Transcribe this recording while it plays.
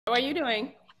How are you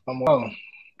doing? Well.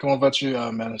 Comment vas-tu,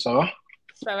 Mel? Ça va?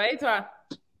 Ça va et toi?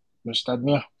 Je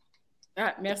t'admire.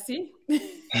 Ah, merci. Et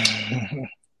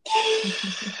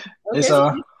Okay, ça so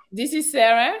va? this is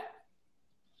Sarah.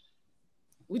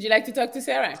 Would you like to talk to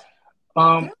Sarah?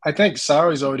 I think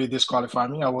Sarah is already disqualified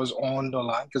me. I was on the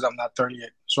line because I'm not 38.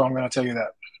 So I'm going to tell you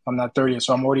that. I'm not 38,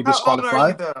 so I'm already How old are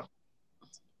you disqualified. though?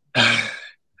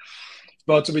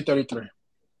 About to be 33.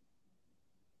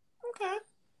 Okay.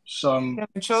 So You have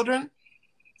any children?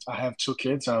 I have 2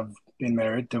 kids. I've been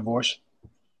married, divorced.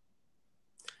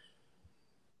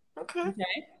 Okay.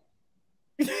 Okay.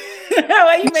 How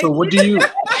are you So making what do you...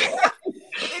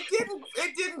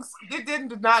 It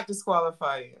did not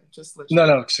disqualify you. Just let you No,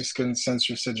 know. no, since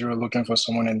you said you were looking for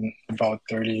someone in about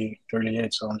 30,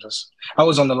 38, so I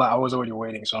was on the line, I was already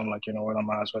waiting, so I'm like, you know what, I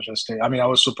might as well just stay. I mean, I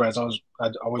was surprised. I was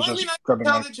Well, I just mean, I grabbing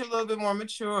can tell my... that you're a little bit more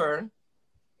mature.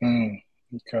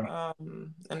 Okay.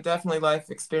 And definitely life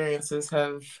experiences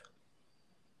have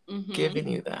given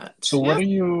you that. So Yes, I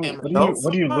am adult,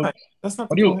 so fine. That's not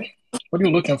the point. what are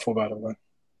you looking for, by the way?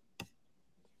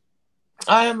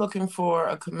 I am looking for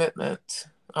a commitment.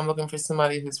 I'm looking for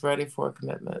somebody who's ready for a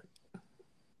commitment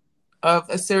of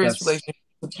a serious relationship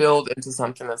to build into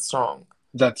something that's strong.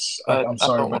 I'm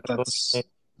sorry, but those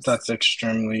that's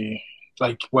extremely,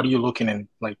 like, what are you looking in?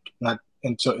 Like, not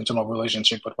into my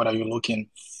relationship, but what are you looking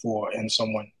for in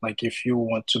someone? Like, if you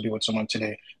want to be with someone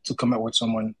today, to commit with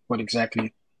someone, what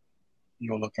exactly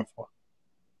you're looking for?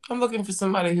 I'm looking for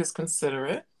somebody who's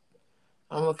considerate.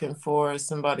 I'm looking for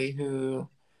somebody who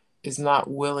is not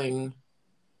willing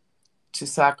to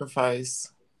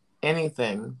sacrifice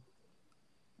anything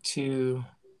to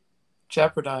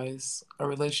jeopardize a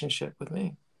relationship with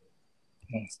me.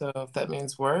 So if that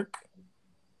means work,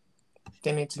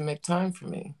 they need to make time for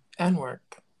me and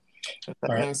work. If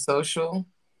that means social,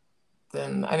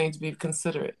 then I need to be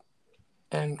considerate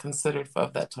and considerate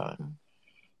of that time.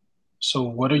 So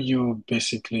what are you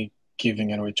basically giving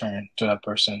in return to that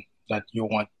person that you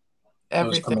want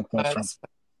those commitments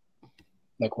from?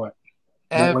 Like what?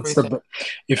 What's the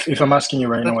if I'm asking you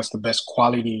right now, what's the best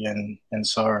quality in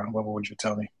Sarah? What would you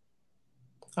tell me?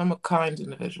 I'm a kind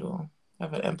individual. I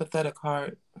have an empathetic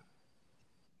heart.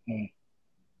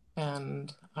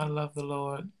 And I love the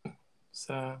Lord.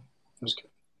 So that's good.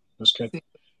 That's good.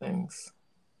 Things.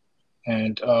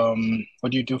 And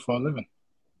what do you do for a living?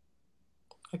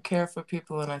 I care for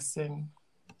people and I sing.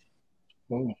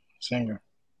 Oh, singer.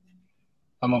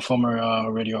 I'm a former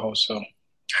radio host, so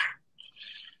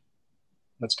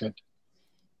that's good.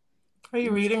 Are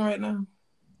you reading right now?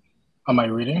 Am I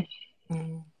reading?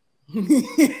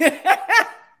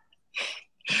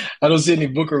 I don't see any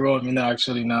book around me now,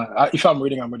 actually. Now, if I'm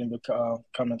reading the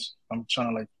comments. I'm trying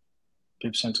to, like,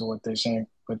 peep into what they're saying.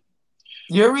 But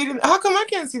you're reading? How come I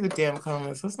can't see the damn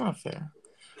comments? That's not fair.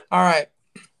 All right.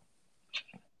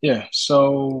 Yeah,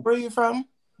 so... Where are you from?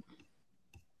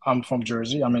 I'm from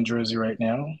Jersey. I'm in Jersey right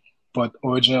now. But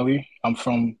originally, I'm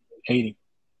from Haiti.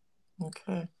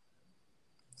 Okay.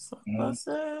 So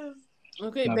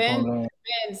Okay, Ben,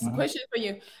 question for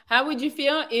you. How would you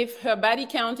feel if her body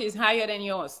count is higher than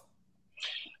yours?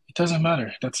 It doesn't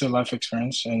matter. That's a life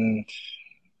experience, and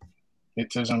it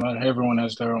doesn't matter. Everyone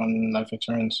has their own life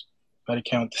experience. Body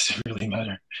count doesn't really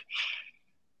matter.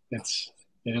 It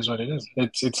is what it is.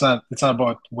 It's not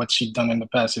about what she's done in the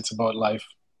past. It's about life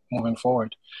moving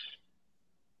forward.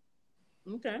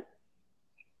 Okay.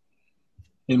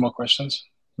 Any more questions,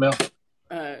 Mel?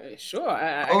 Sure.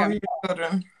 I How old are your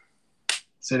children?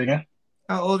 Say it again.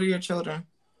 How old are your children?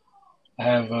 I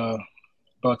have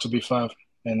about to be 5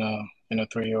 and a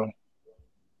 3-year-old.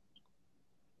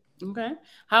 Okay.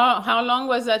 How long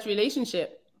was that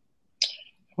relationship?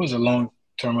 It was a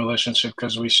long-term relationship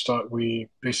because we started.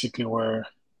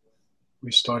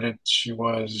 She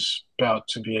was about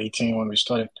to be 18 when we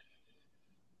started.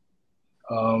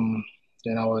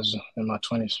 Then I was in my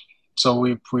 20s. So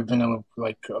we've been in a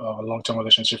long-term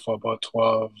relationship for about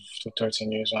 12 to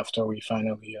 13 years after we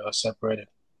finally separated,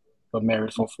 but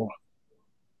married for 4.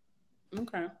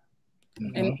 Okay.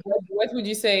 And what would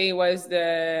you say was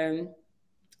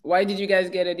why did you guys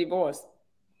get a divorce?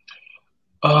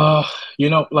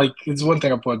 It's one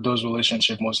thing about those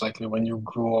relationships, most likely when you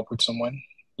grow up with someone,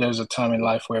 there's a time in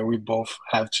life where we both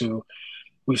have to,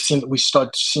 we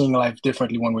start seeing life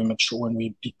differently when we mature, when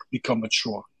we become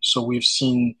mature. So we've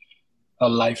seen a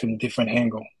life in different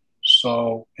angle.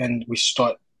 So, and we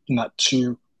start not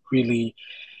to really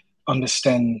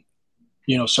understand,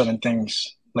 certain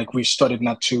things. Like we started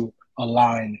not to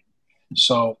align.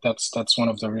 So that's one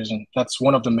of the reasons. That's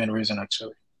one of the main reasons,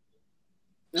 actually.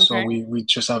 Okay. So we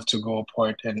just have to go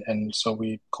apart, and so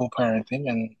we co-parenting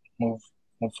and move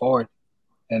forward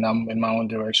and I'm in my own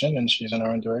direction, and she's in her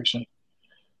own direction.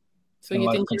 So And you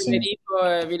life think you're continues. ready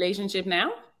for a relationship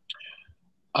now?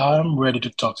 I'm ready to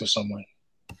talk to someone.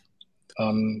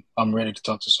 I'm ready to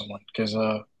talk to someone because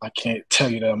I can't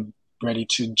tell you that I'm ready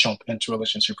to jump into a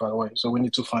relationship right away. So we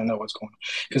need to find out what's going on.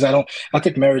 Because I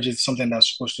think marriage is something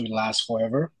that's supposed to last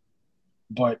forever.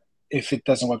 But if it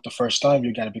doesn't work the first time,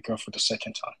 you got to be careful the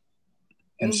second time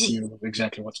and see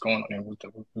exactly what's going on and what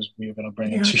we're going to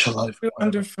bring into your life.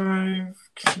 Under 5.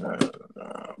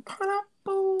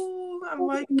 Pineapple. I'm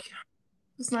like,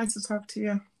 it's nice to talk to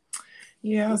you.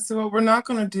 Yeah, so what we're not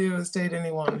going to do is date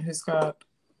anyone who's got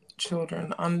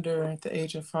children under the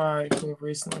age of 5 who have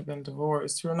recently been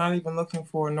divorced, who are not even looking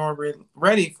for nor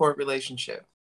ready for a relationship.